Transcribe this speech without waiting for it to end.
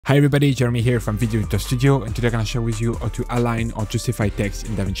Hi everybody, Jeremy here from Video Editor Studio, and today I'm going to share with you how to align or justify text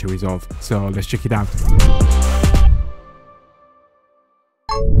in Davinci Resolve. So let's check it out.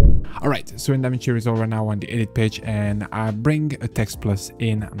 Alright, so in Davinci Resolve right now on the edit page, and I bring a text plus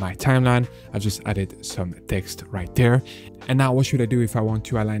in my timeline. I just added some text right there. And now what should I do if I want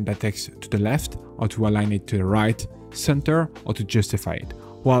to align that text to the left, or to align it to the right, center, or to justify it?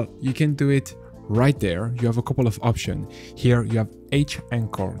 Well, you can do it right there. You have a couple of options. Here you have H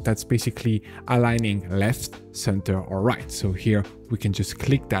anchor, that's basically aligning left, center, or right. So here we can just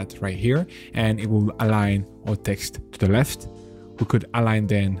click that right here and it will align our text to the left. We could align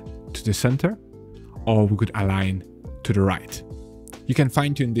then to the center, or we could align to the right. You can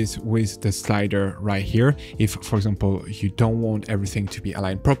fine tune this with the slider right here. If, for example, you don't want everything to be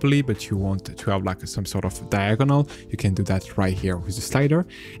aligned properly, but you want to have like some sort of diagonal, you can do that right here with the slider.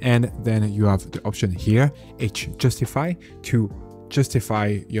 And then you have the option here, H justify, to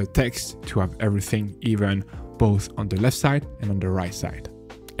justify your text to have everything even both on the left side and on the right side.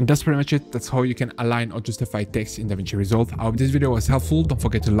 And that's pretty much it. That's how you can align or justify text in Davinci Resolve. I hope this video was helpful. Don't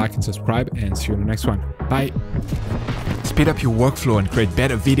forget to like and subscribe, and see you in the next one. Bye. Speed up your workflow and create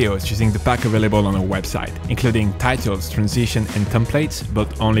better videos using the pack available on our website, including titles, transition, and templates,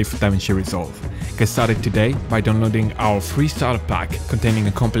 but only for Davinci Resolve. Get started today by downloading our free starter pack containing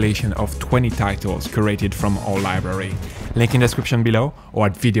a compilation of 20 titles curated from our library. Link in the description below or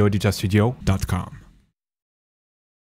at videoeditorstudio.com.